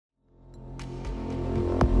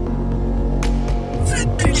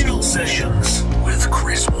Sessions with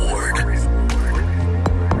Chris Ward.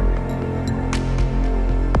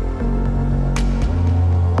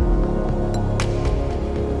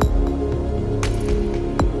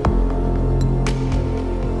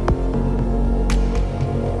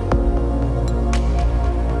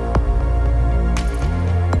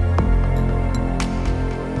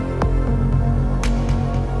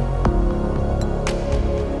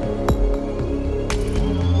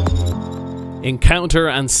 Encounter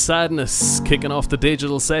and Sadness kicking off the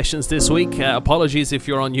digital sessions this week. Apologies if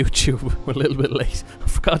you're on YouTube, we're a little bit late. I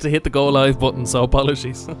forgot to hit the go live button, so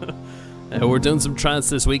apologies. We're doing some trance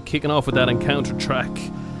this week, kicking off with that Encounter track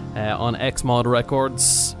on Xmod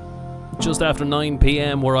Records just after 9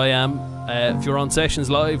 p.m. where I am. If you're on sessions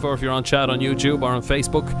live or if you're on chat on YouTube or on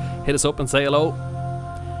Facebook, hit us up and say hello.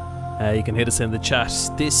 You can hit us in the chat.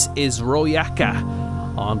 This is Royaka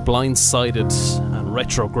on Blindsided and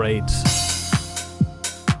Retrograde.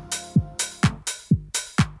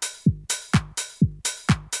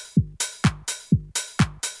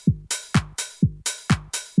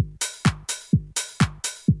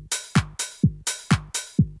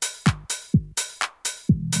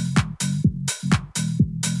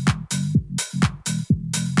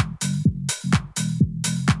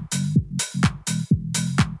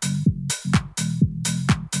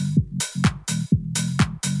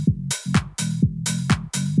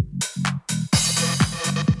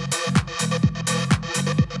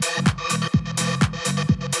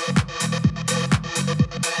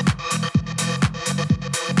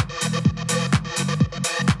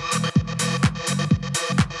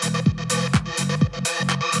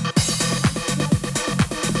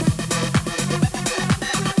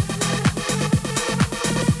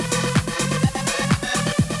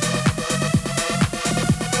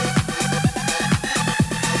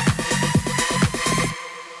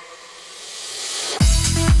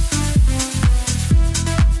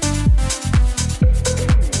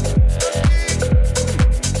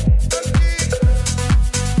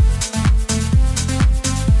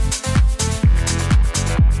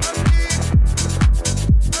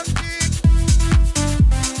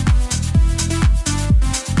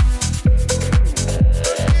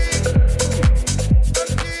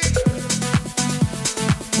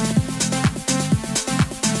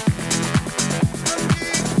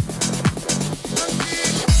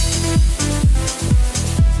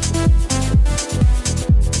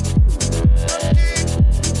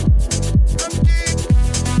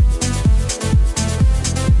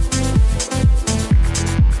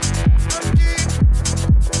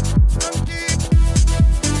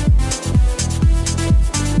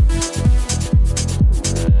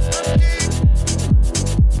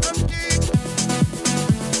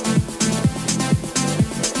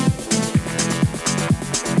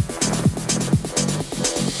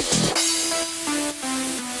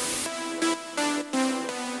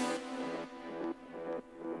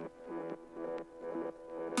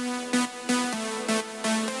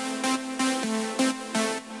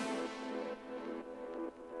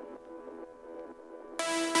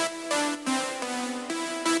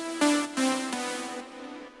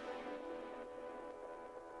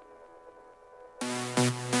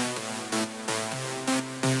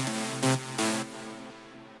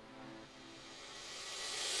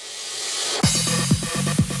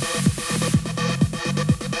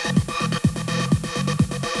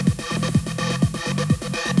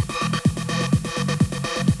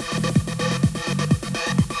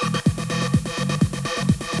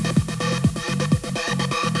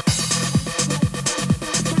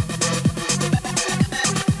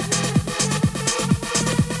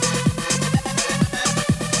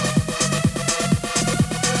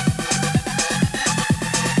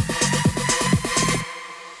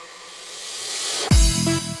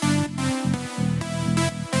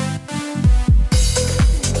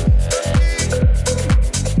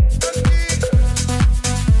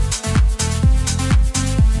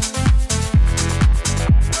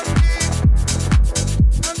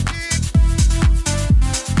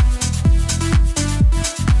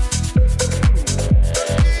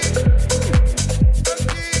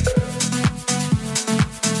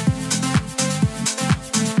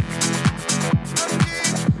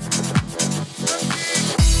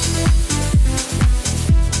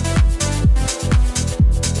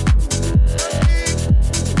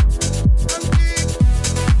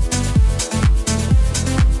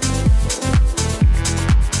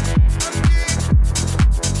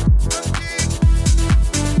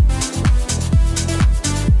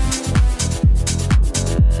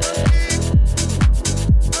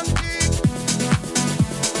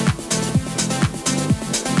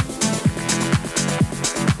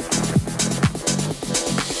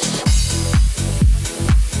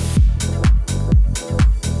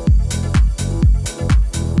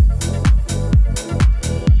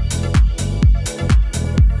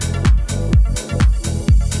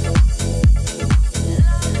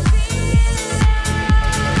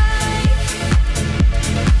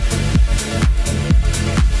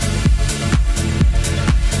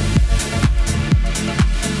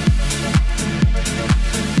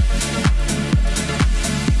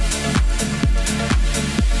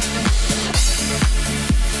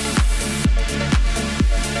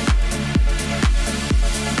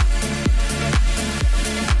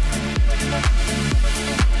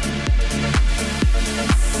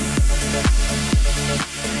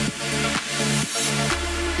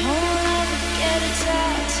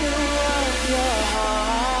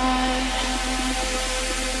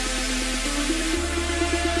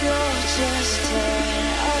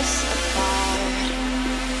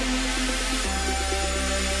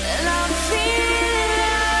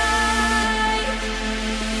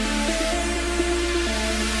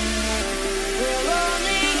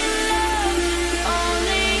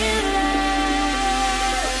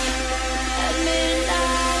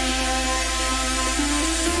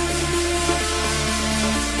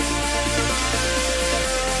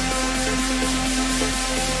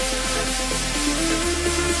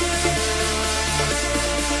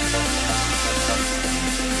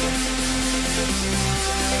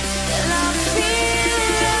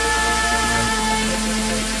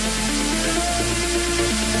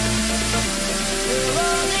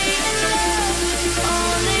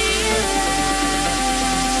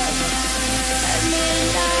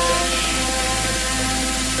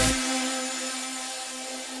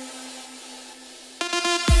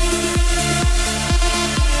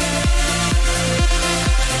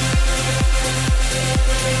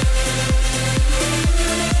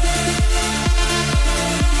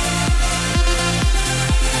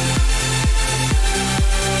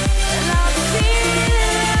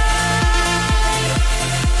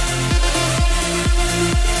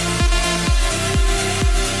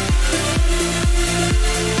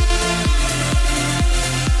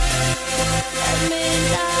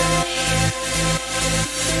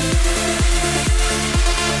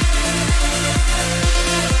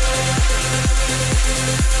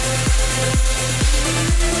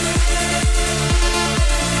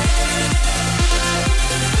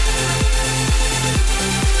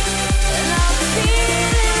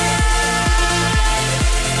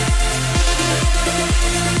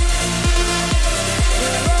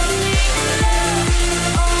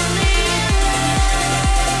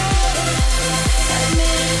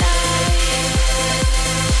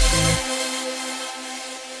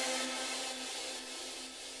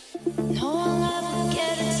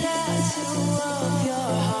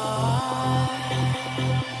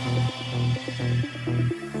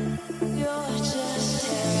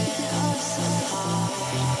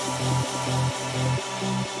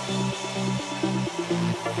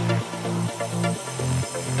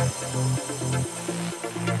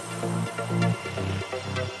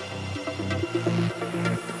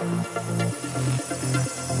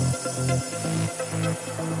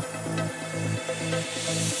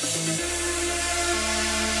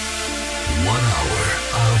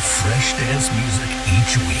 Fresh dance music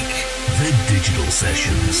each week. The Digital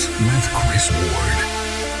Sessions with Chris Ward.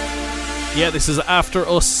 Yeah, this is After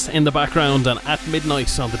Us in the background and at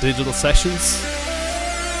midnight on the Digital Sessions.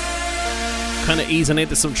 Kind of easing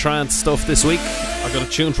into some trance stuff this week. I got a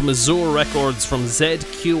tune from Azure Records from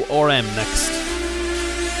ZQRM next.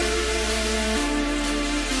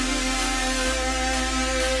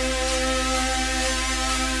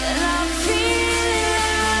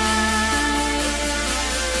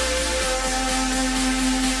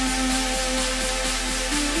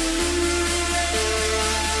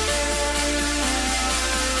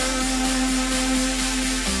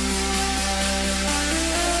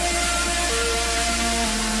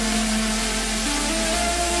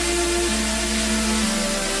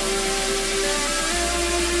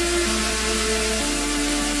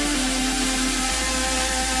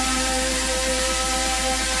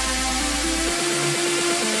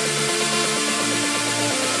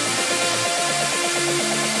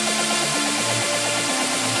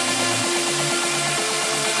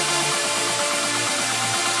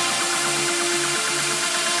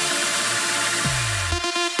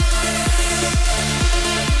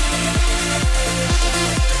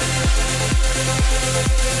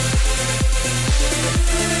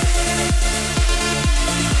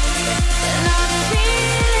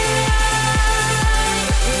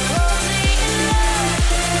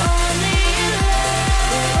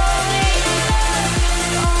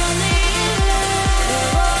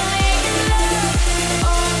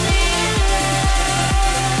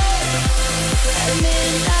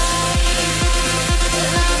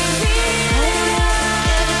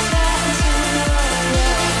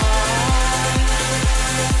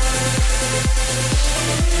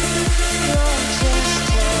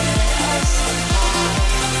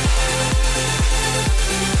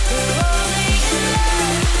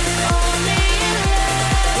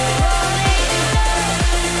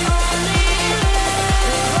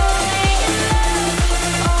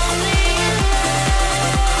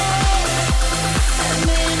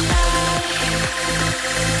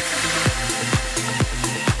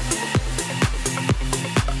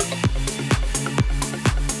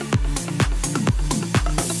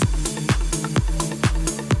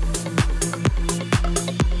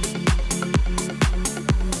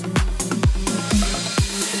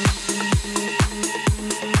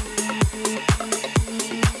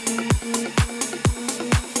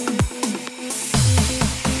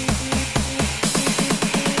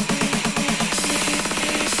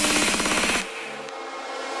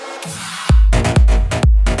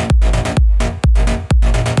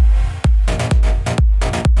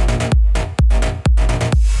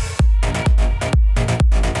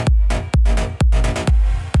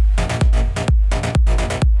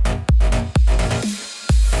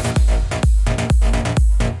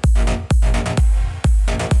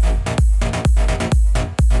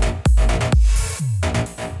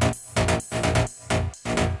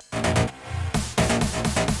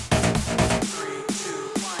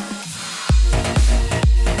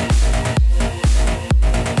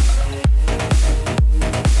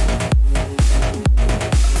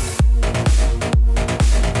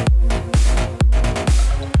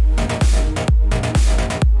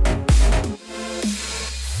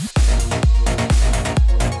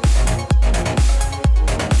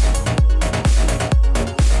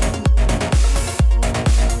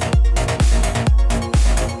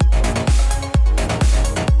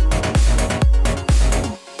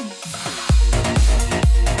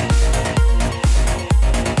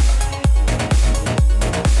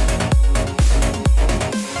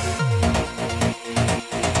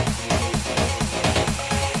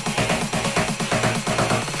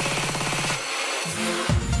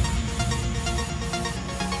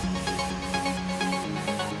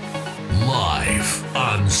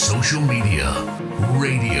 social media,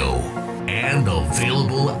 radio, and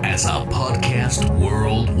available as a podcast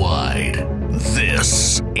worldwide.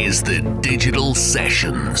 This is the Digital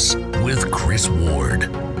Sessions with Chris Ward.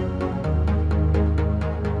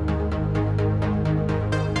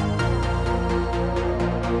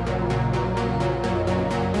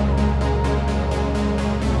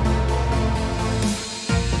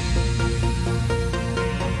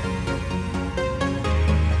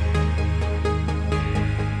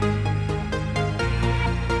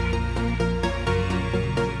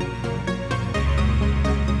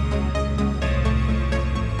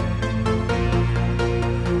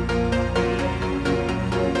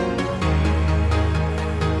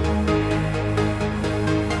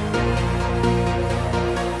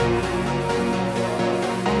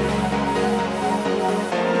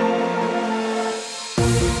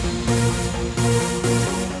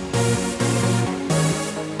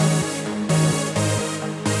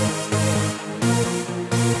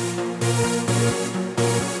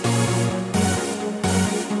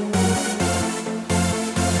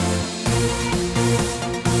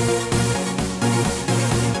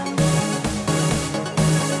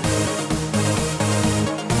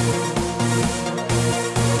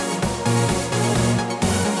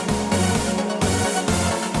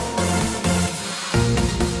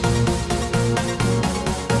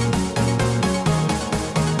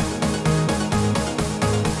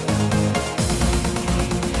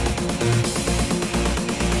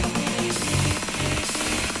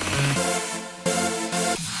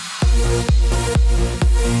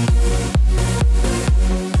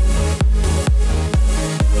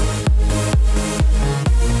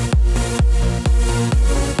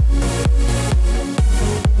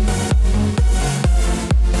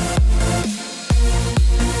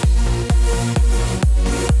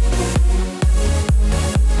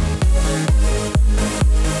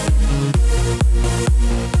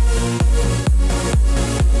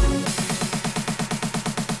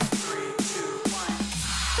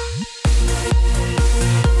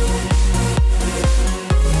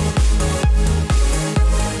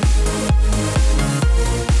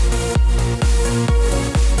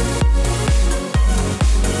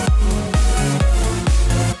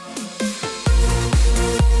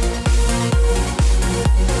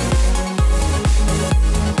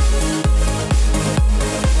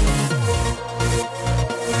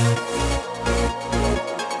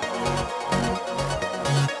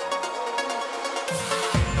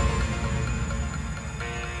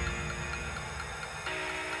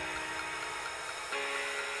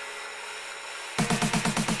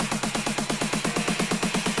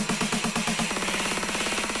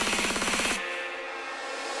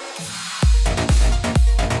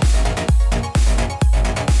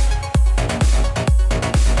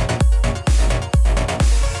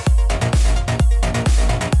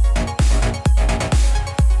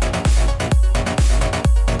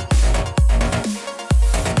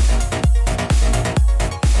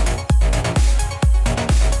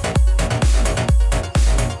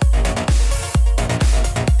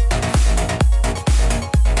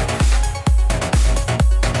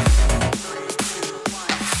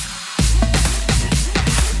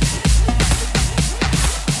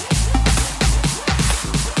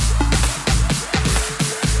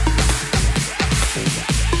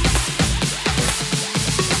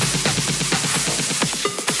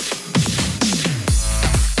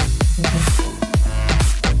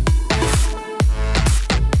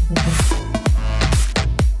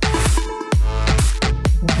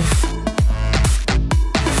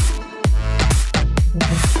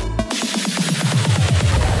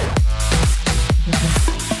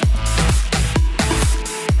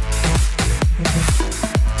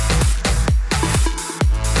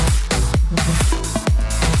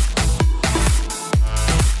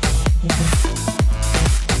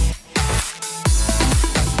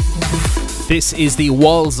 This is the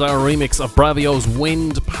Walzar remix of Bravio's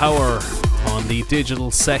Wind Power on the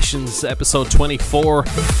Digital Sessions episode 24.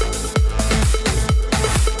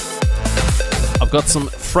 I've got some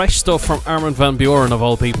fresh stuff from Armin van Buuren of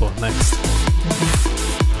all people next.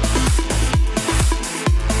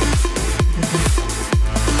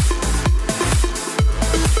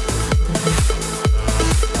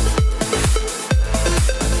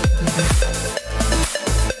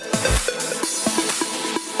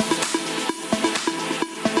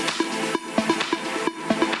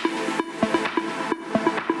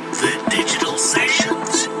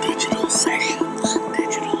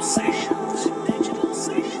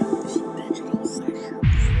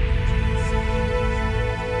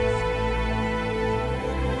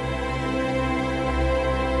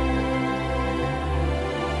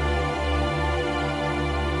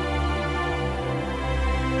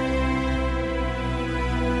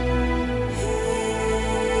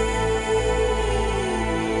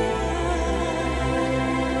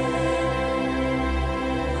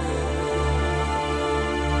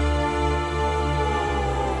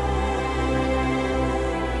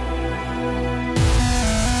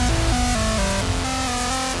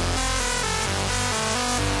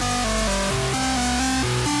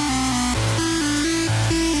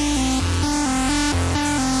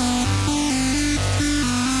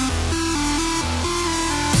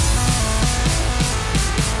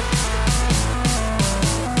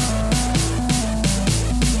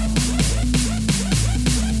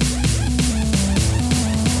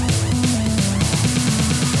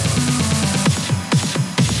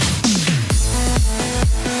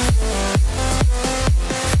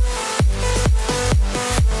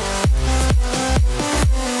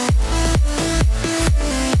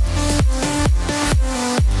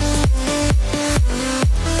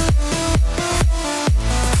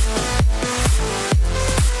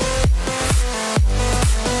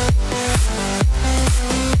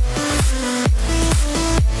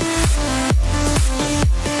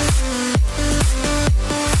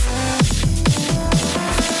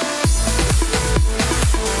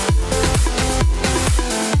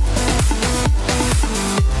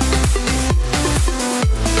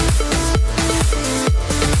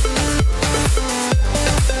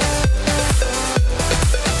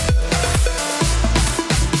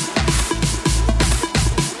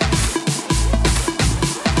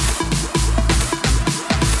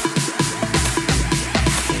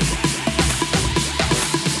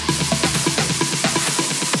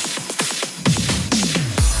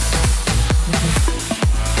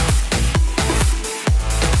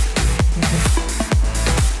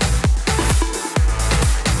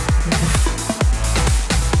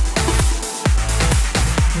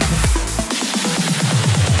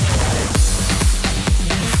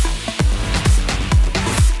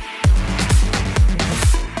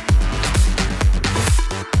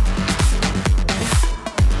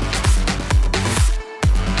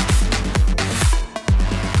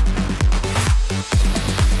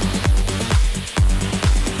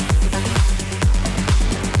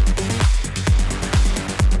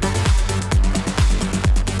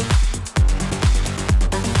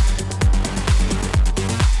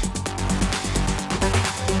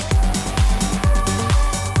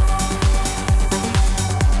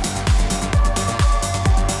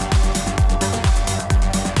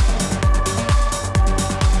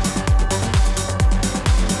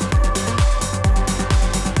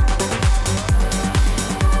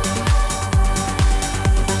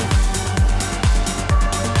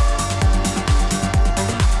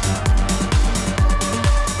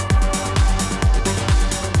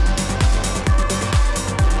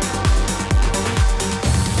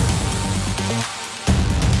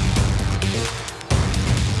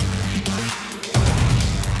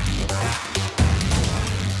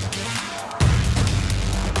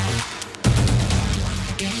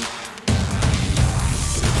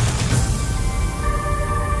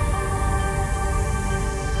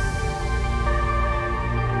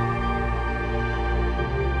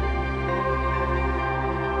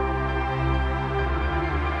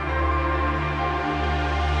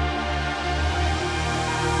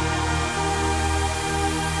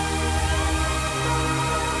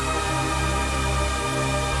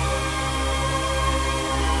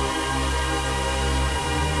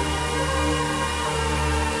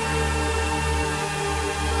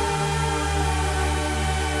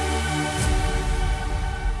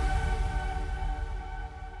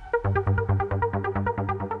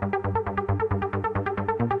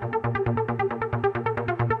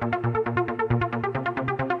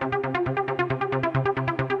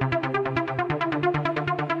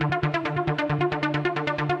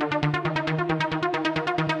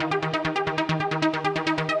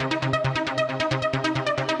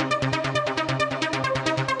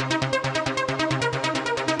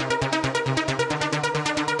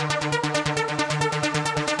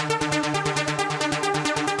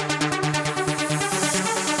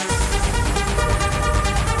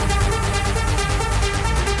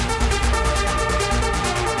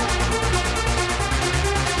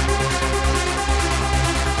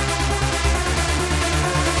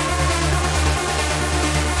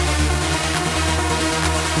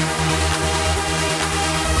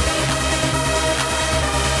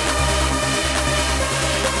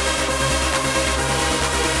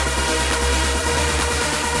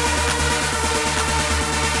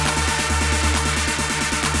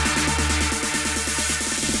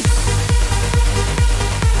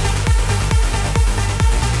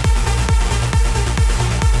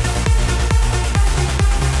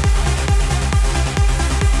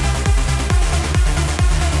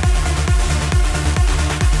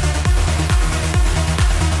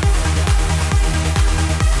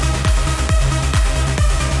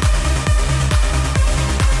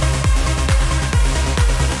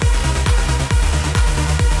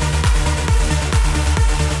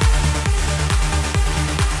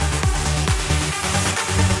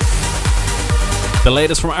 The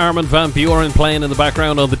latest from Armin van Buuren playing in the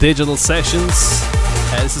background on the digital sessions.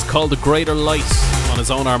 This is called The Greater Light on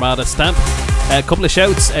his own Armada stamp. A couple of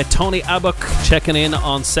shouts. Tony Abbock checking in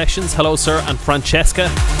on sessions. Hello, sir. And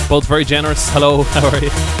Francesca, both very generous. Hello, how are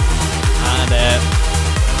you?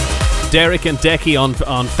 And Derek and Deky on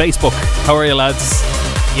Facebook. How are you, lads?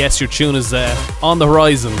 Yes, your tune is on the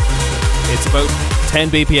horizon. It's about 10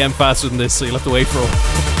 BPM faster than this, so you'll have to wait for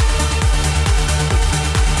it.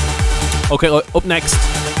 Okay, up next,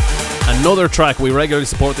 another track. We regularly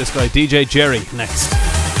support this guy, DJ Geri, next.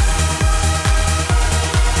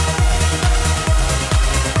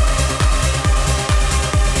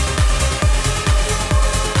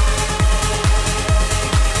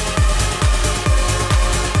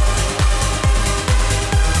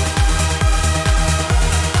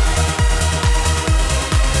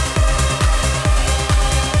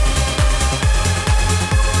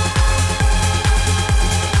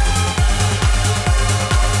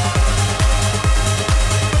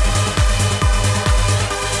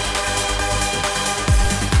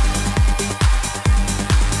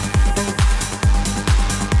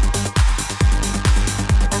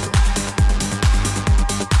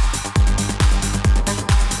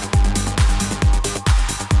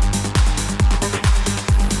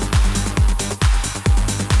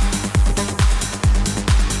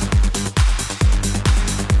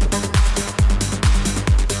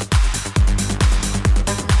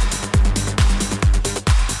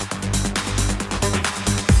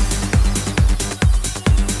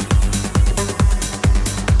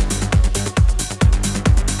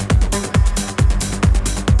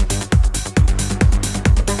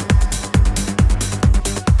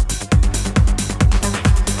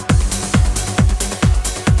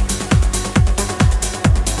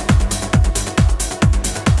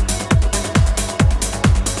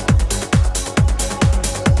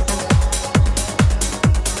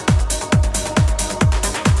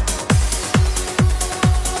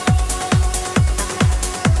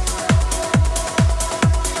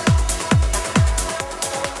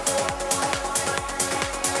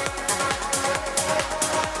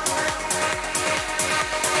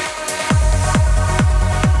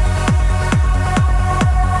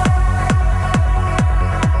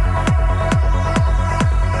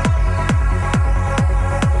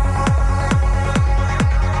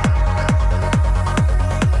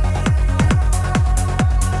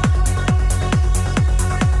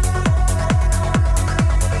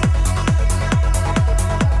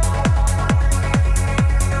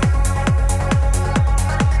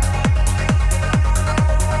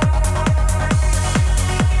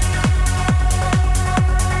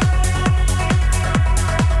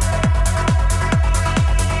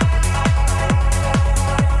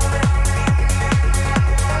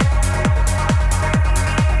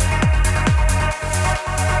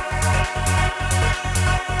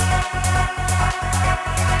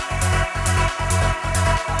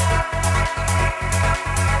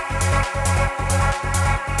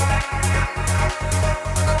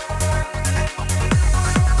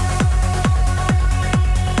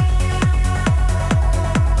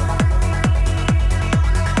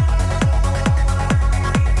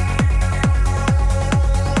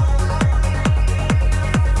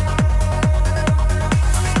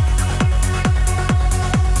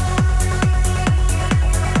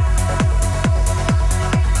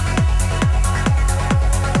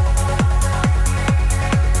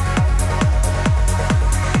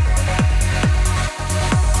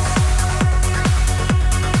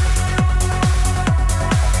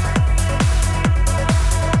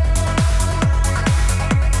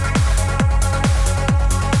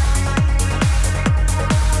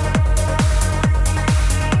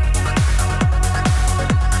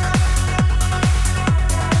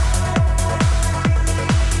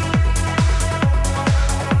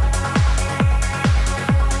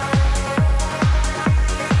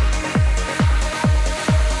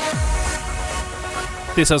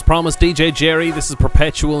 This as promised, DJ Geri. This is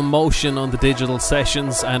Perpetual Motion on the digital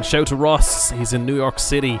sessions. And shout to Ross, he's in New York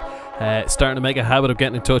City, starting to make a habit of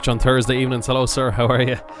getting in touch on Thursday evenings. Hello sir, how are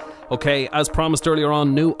you? Okay, as promised earlier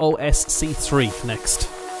on, new OSC3 next.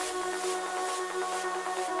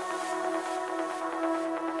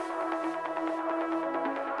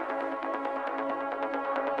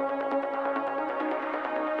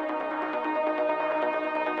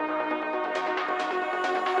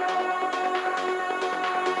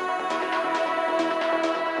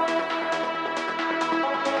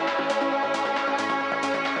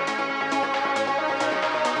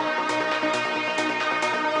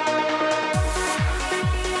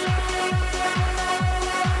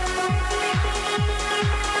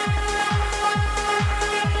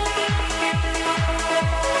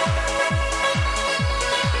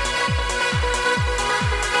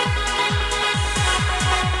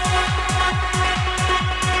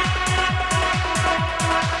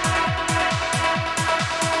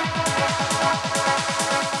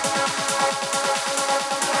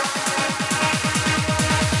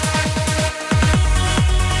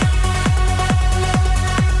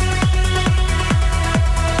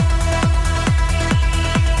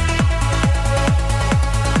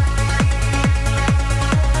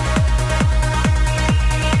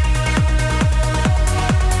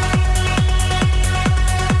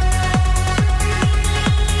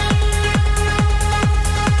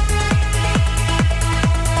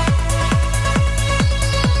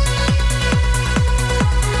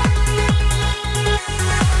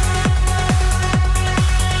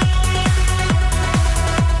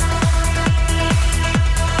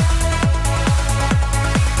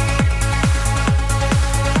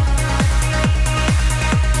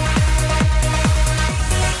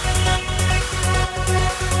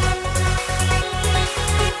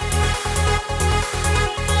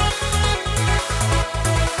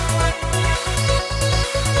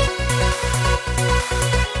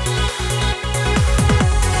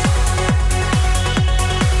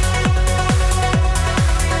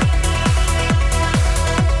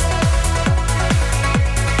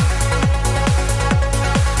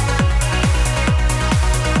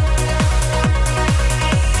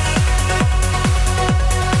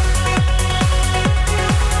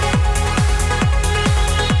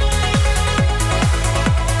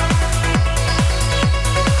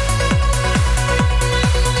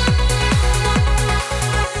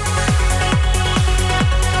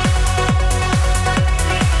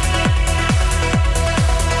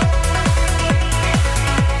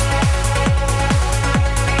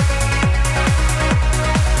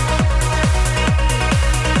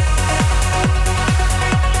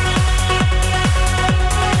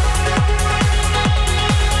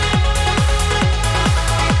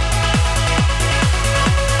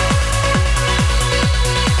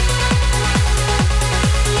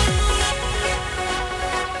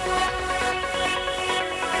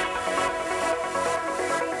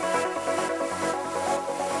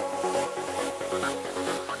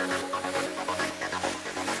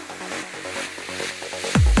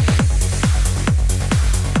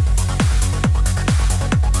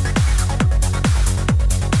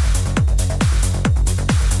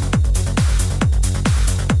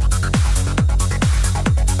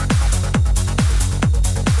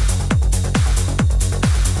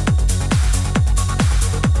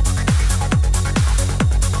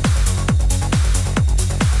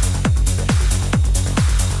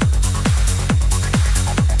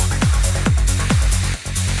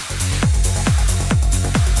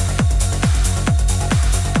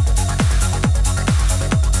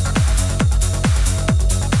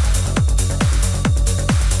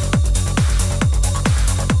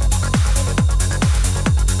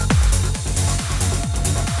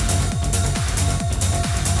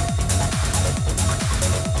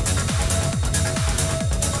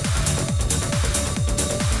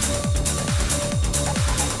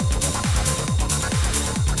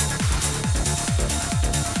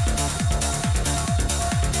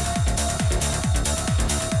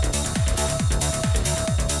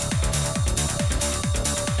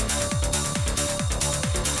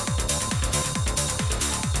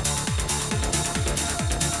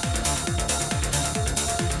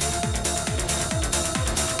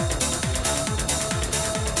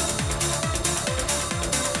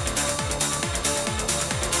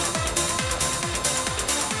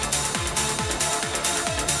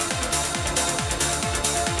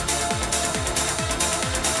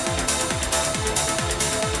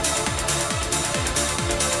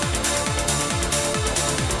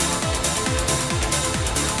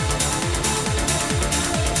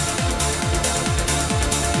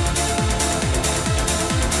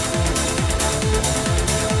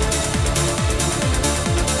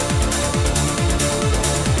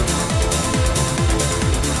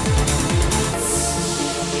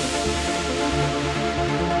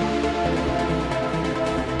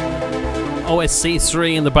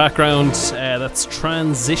 OSC3 in the background. That's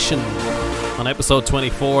Transition on episode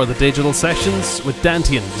 24 of the Digital Sessions, with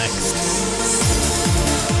DANTIEN next.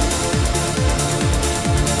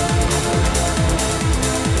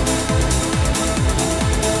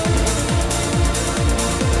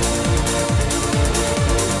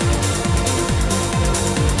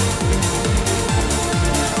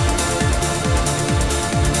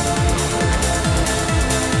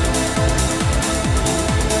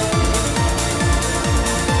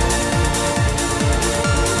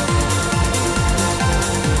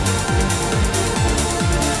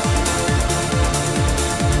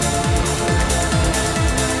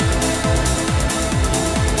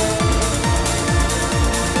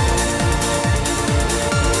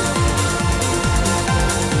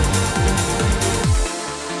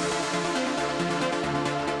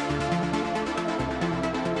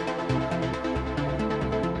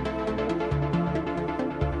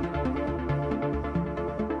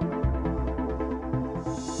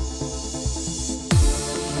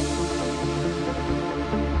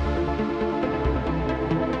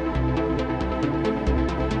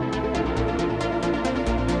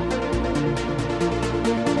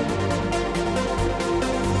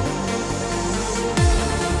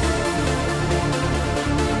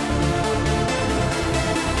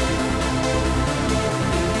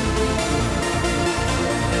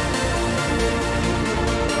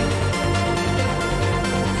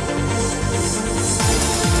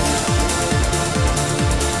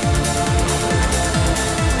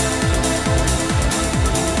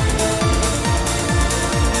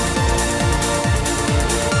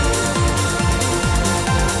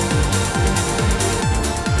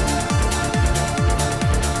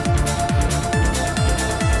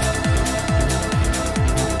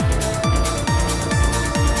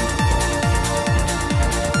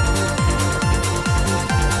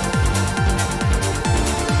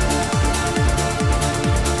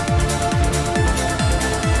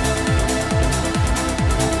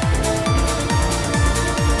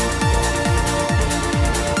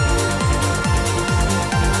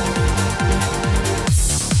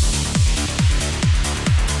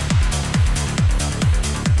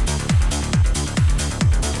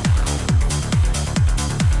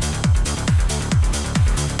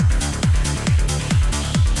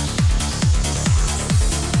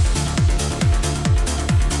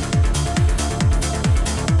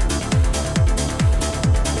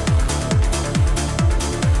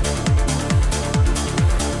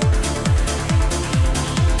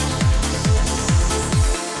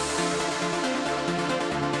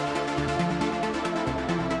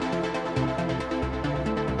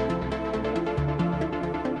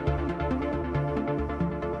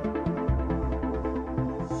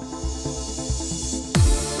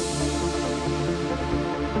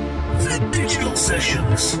 Digital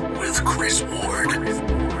Sessions with Chris Ward.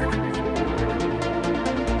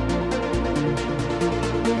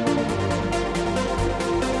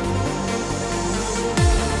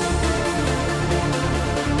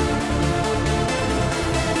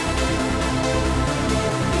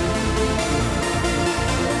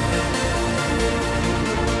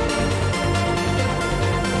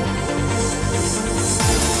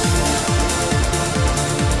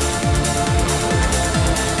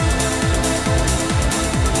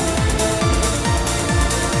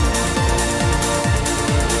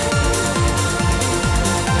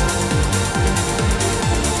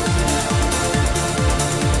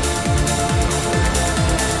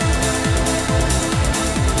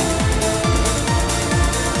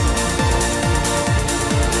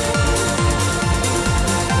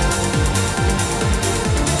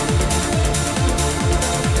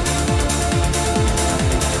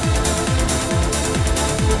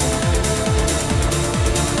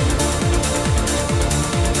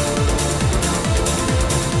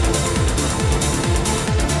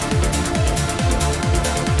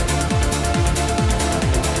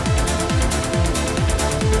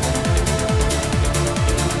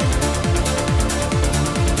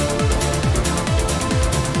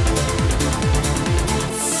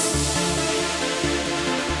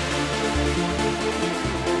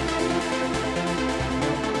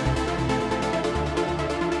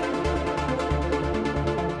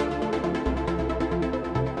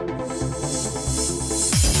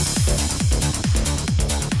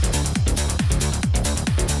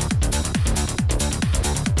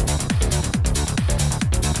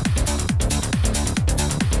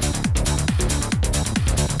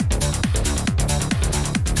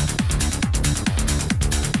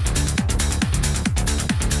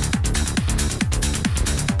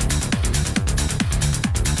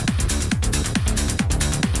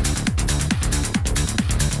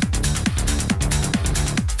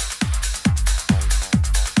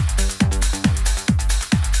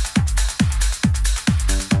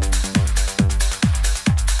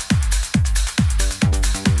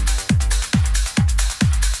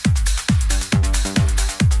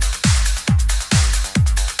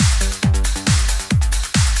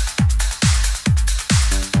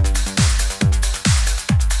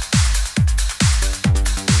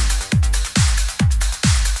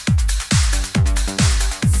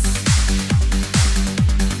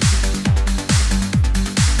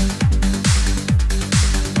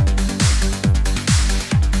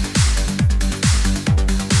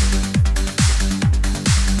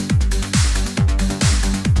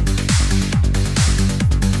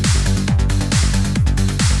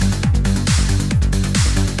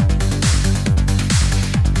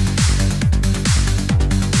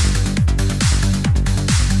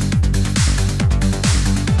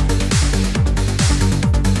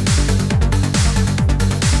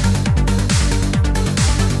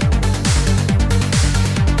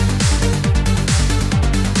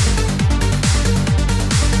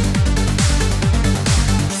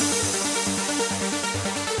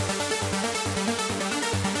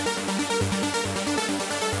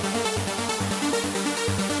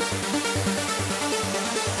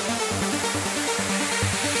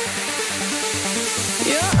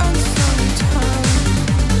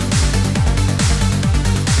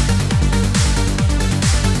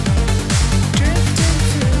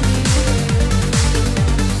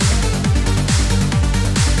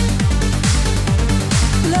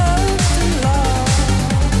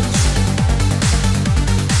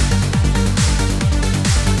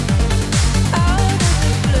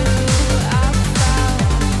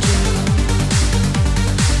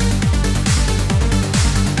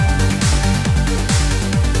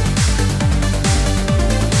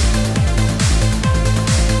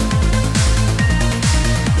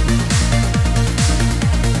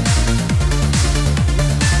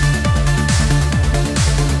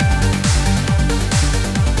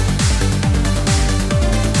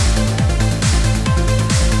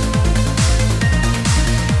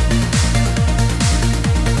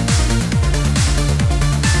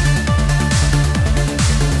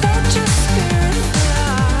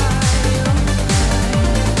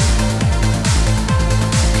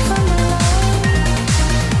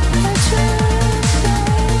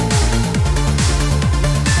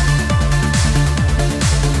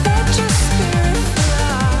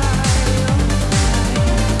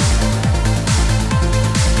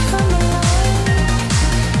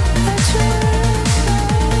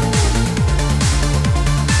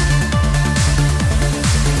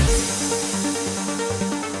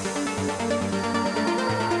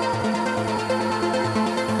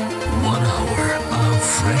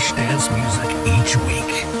 fresh dance music each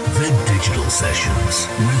week. The Digital Sessions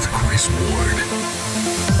with Chris Ward.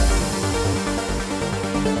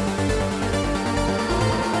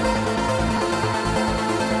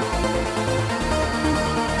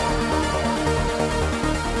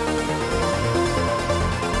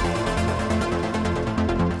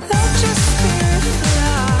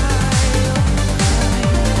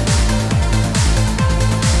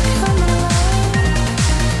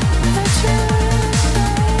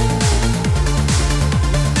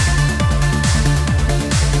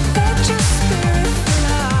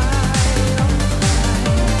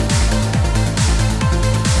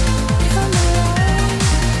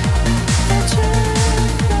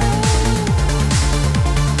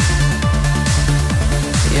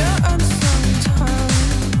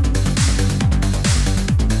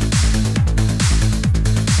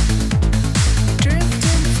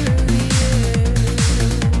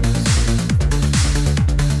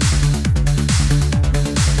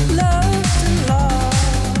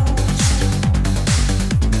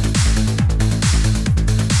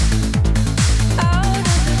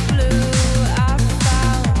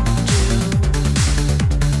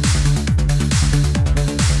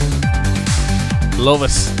 Love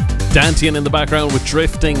it. DANTIEN in the background with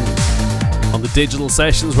Drifting on the Digital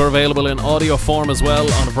Sessions. We're available in audio form as well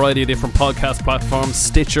on a variety of different podcast platforms: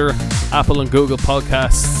 Stitcher, Apple and Google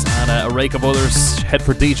Podcasts, and a rake of others. Head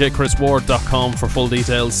for djchrisward.com for full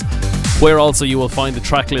details, where also you will find the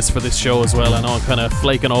track list for this show as well. I know I'm kind of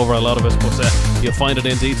flaking over a lot of it, but you'll find it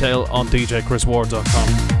in detail on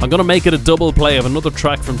djchrisward.com. I'm going to make it a double play of another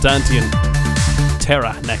track from DANTIEN,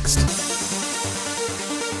 Terra, next.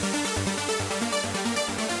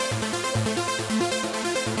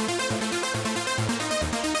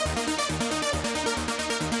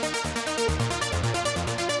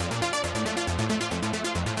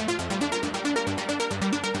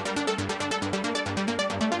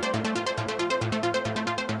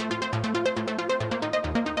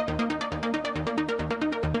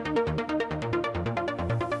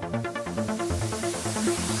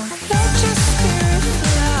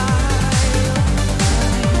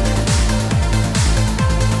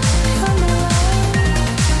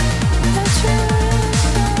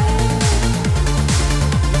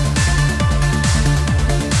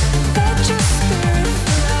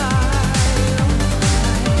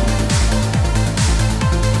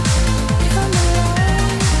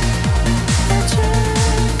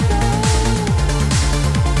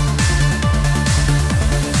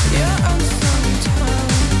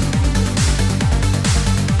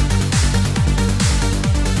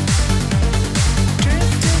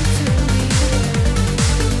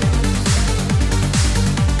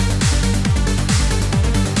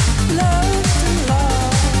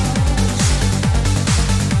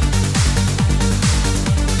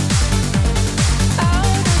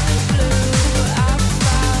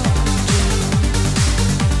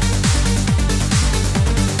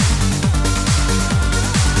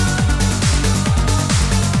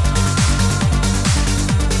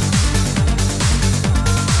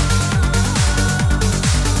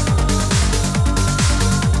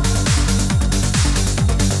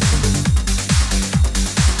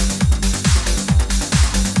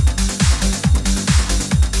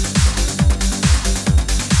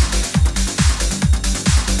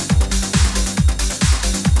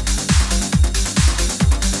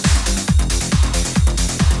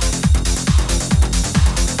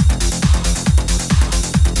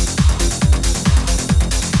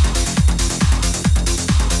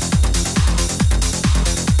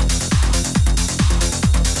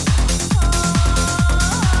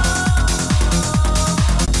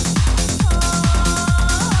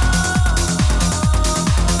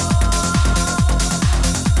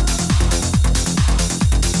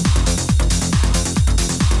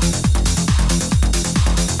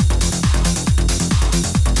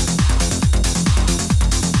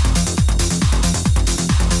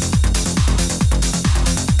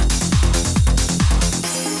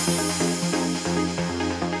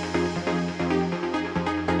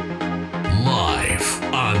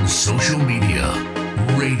 Social media,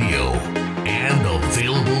 radio, and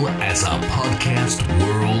available as a podcast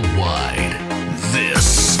worldwide.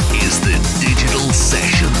 This is the Digital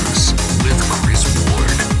Sessions with Chris Ward.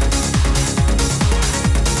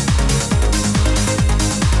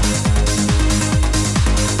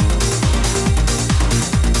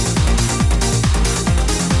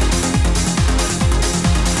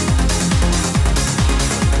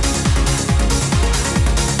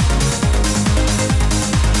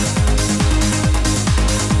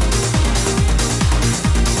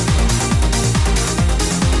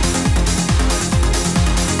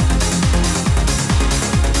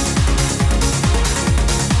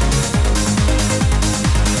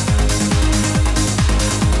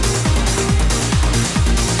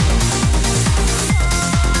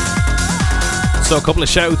 So a couple of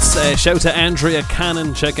shouts. Shout to Andrea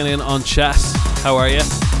Cannon checking in on chat. How are you?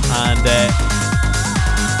 And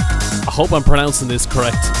I hope I'm pronouncing this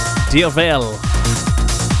correct. Diovel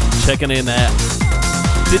checking in.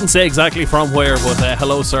 Didn't say exactly from where, but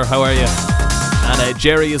hello sir, how are you? And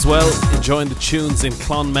Geri as well, enjoying the tunes in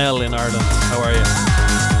Clonmel in Ireland. How are you?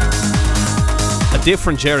 A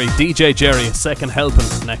different Geri, DJ Geri, a second helping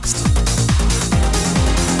next.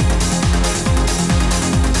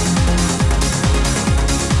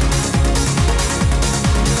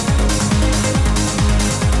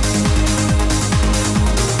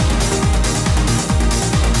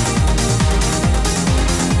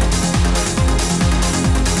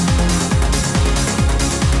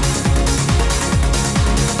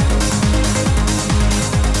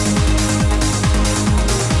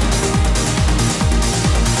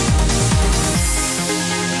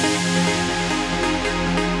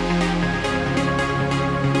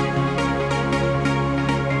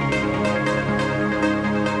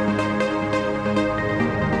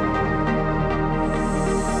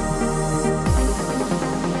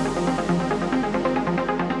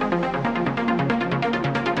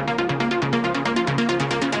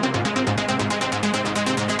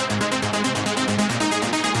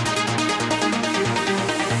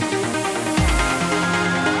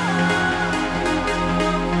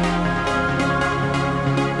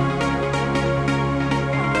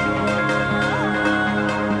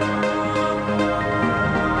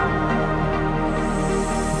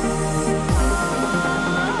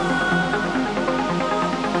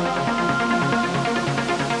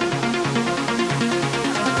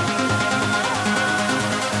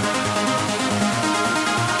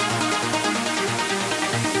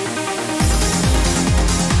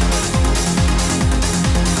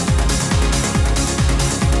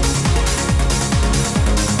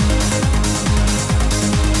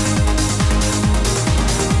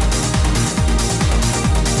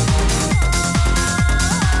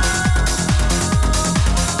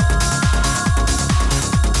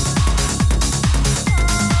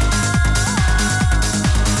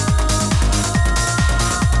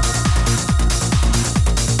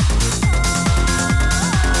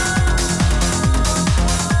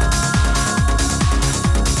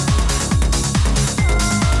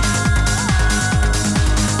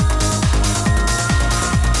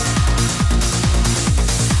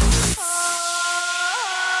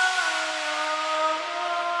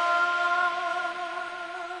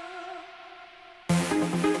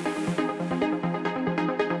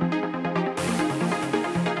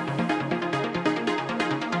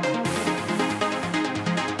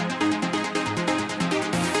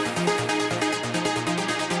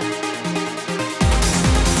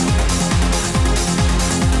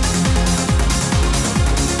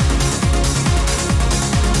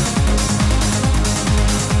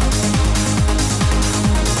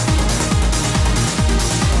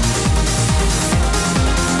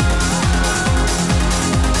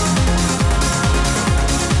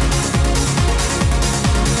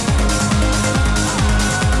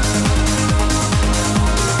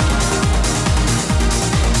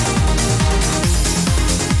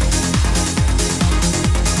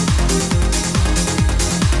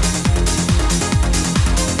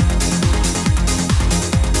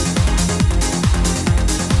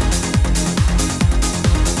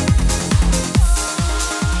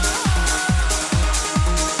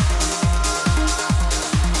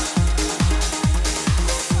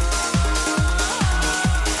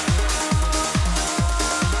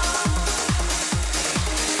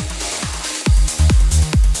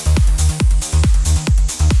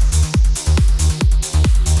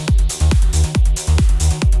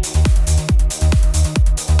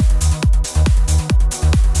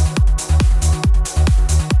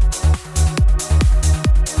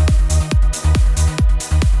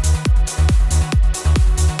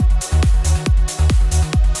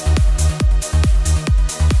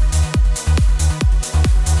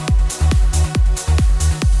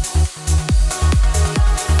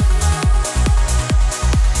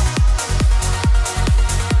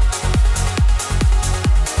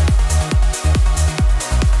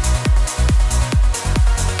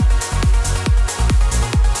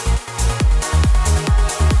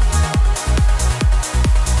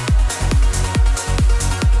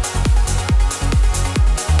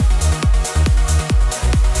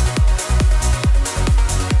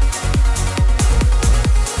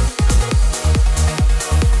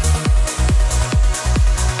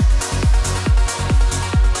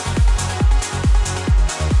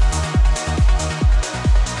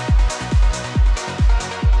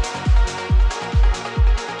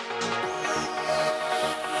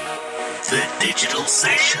 Digital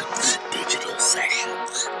Sessions. Digital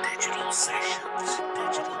Sessions. Digital Sessions.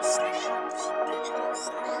 Digital Sessions. Digital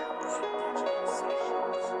Sessions.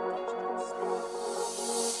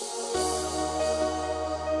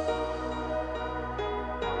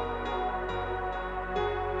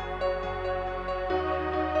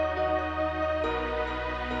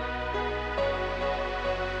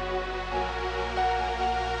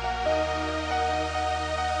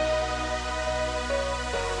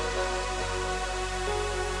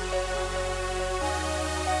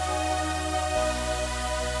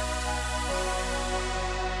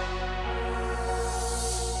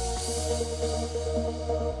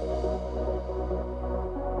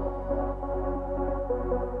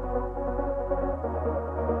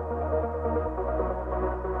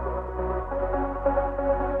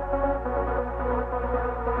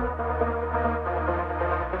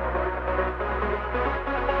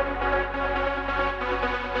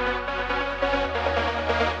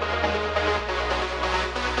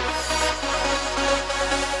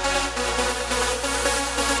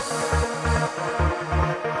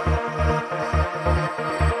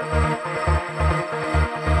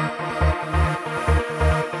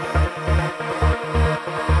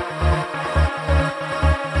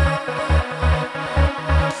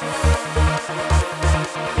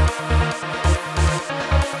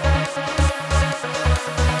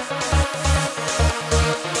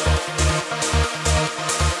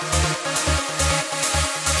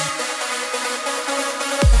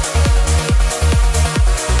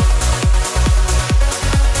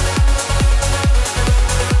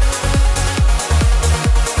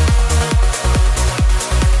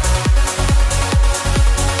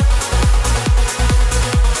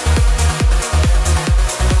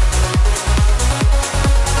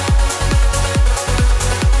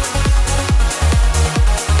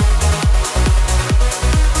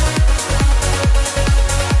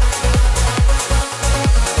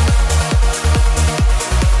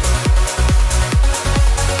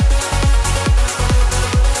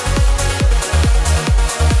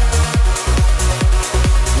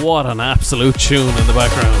 What an absolute tune in the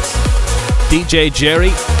background. DJ Geri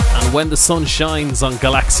and When the Sun Shines on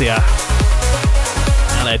Galaxia.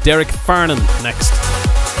 And Derek Farnan next.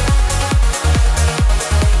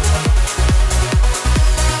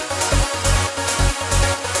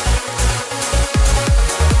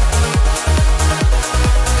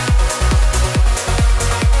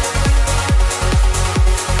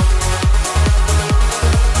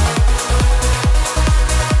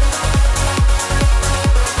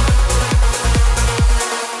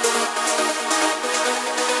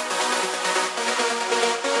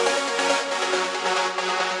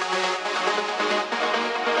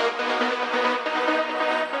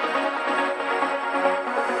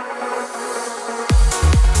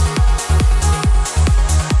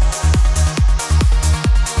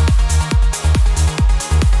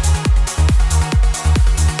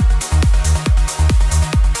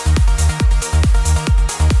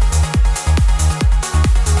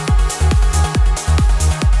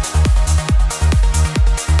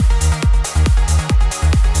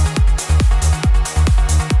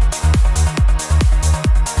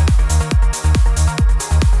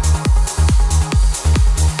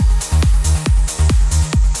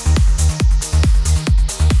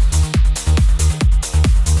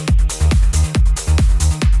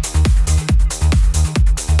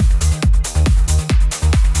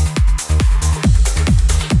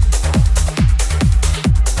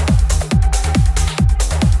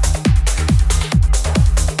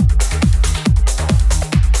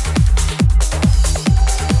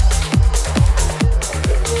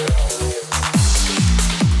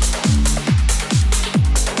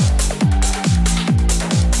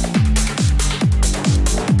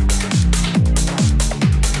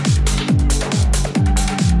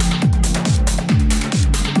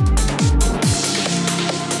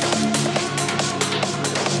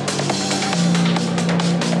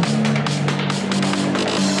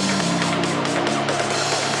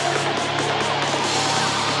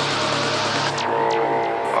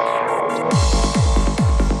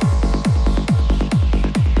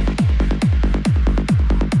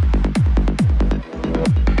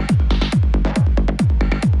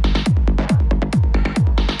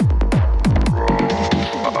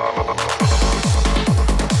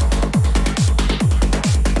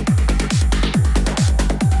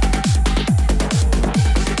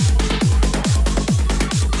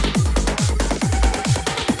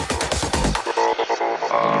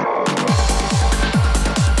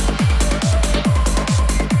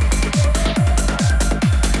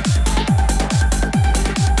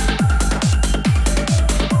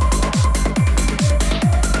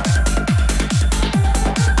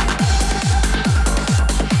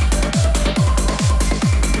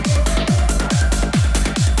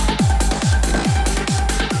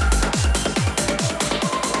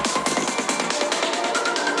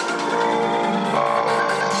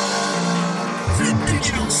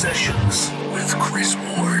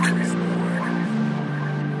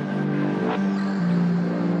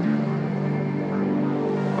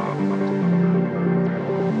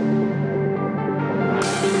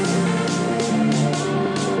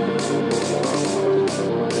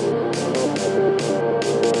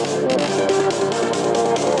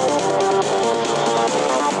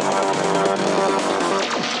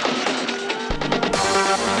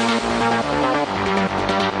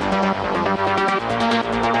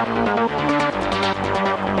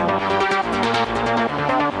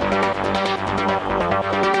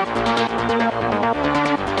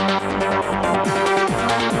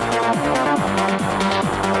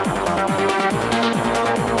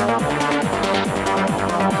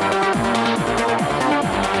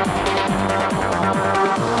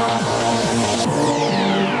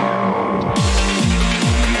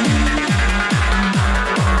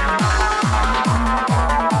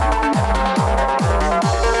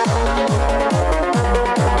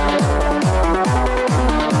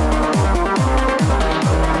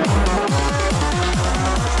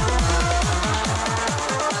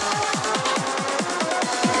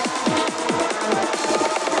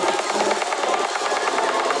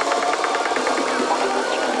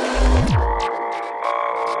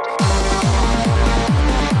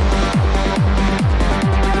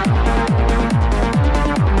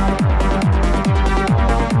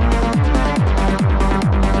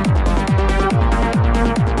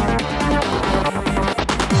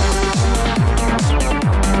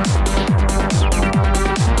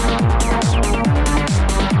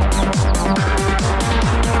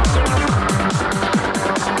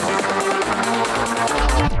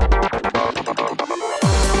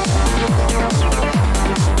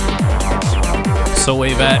 So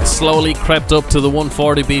we've slowly crept up to the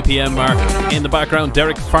 140 BPM mark. In the background,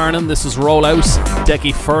 Derek Farnan, this is Rollout,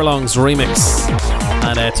 Deky Furlong's remix.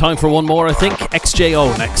 And time for one more, I think.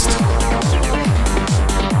 XJO next.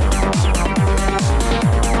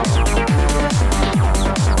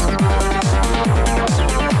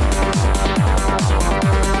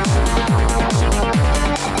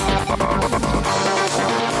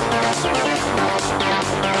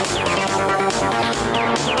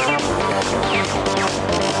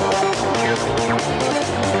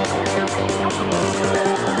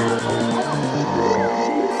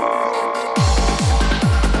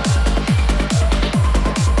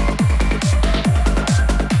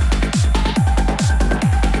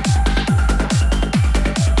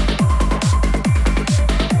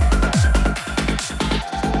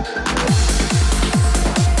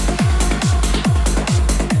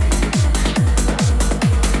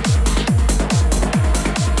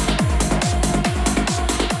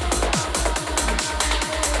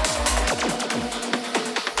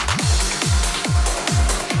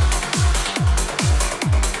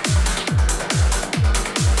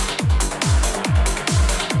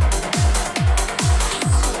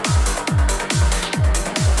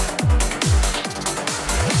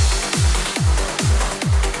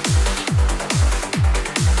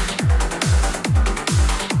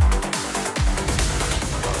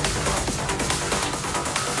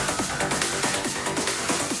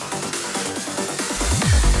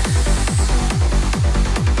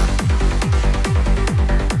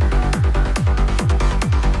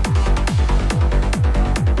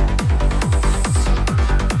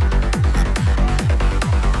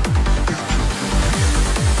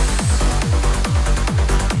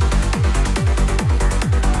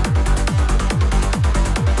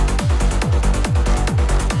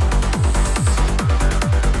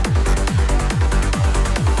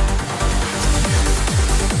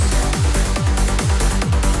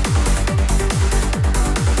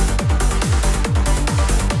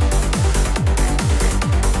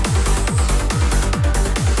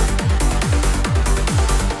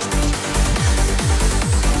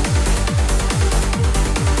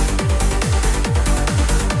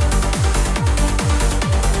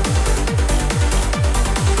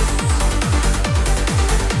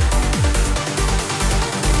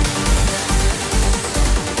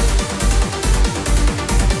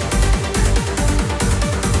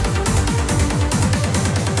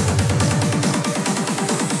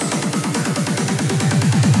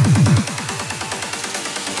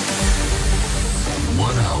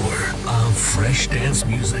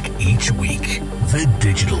 Each week, The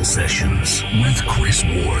Digital Sessions with Chris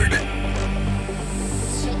Ward.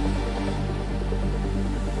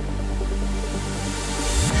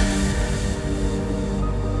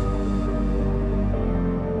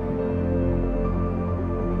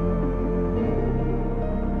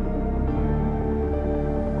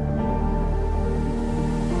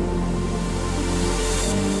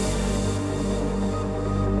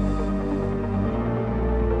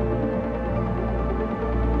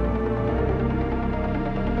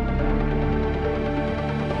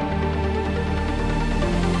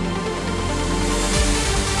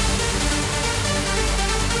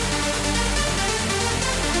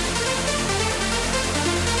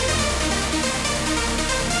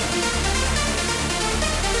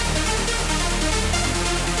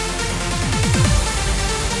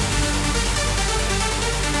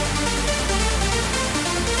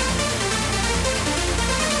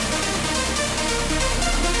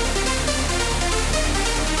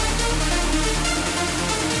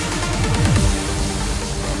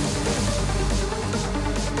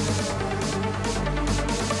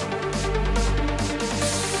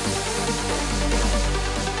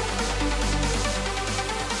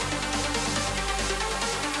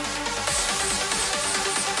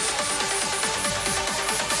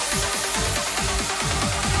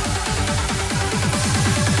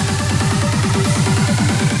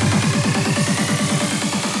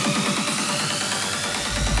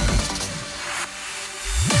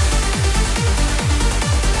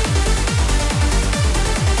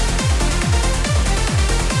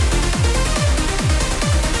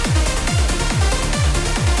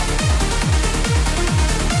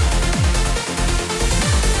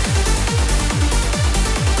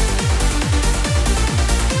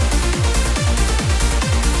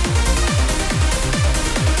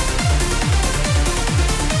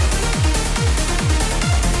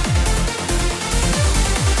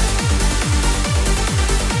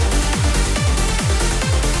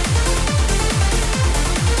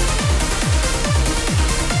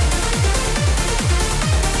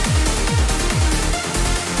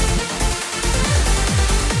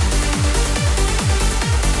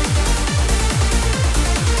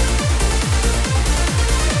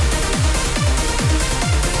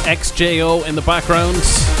 XJO in the background,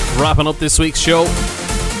 wrapping up this week's show.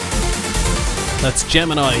 That's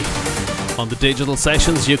Gemini on the digital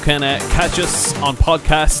sessions. You can catch us on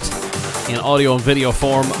podcast in audio and video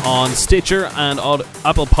form on Stitcher and on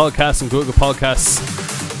Apple Podcasts and Google Podcasts,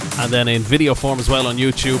 and then in video form as well on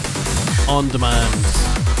YouTube on demand.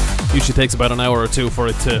 Usually takes about an hour or two for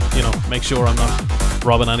it to, make sure I'm not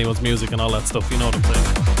robbing anyone's music and all that stuff, you know what I'm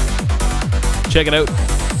saying. Check it out.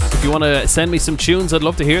 If you want to send me some tunes, I'd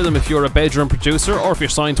love to hear them. If you're a bedroom producer or if you're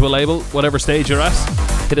signed to a label, whatever stage you're at,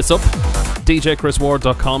 hit us up.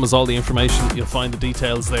 djchrisward.com is all the information. You'll find the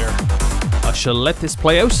details there. I shall let this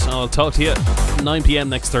play out, and I'll talk to you at 9 PM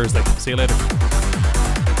next Thursday. See you later.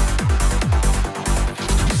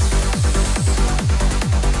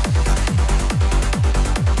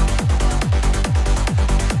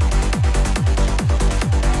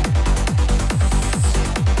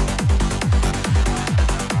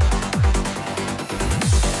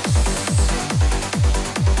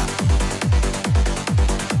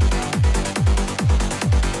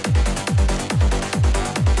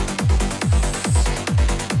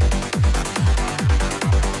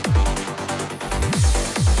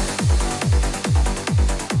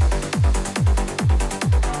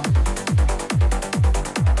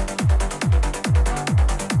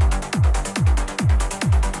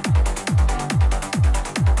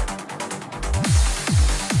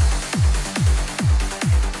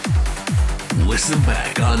 Listen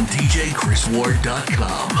back on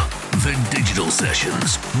djchrisward.com. The Digital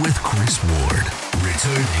Sessions with Chris Ward,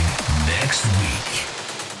 returning next week.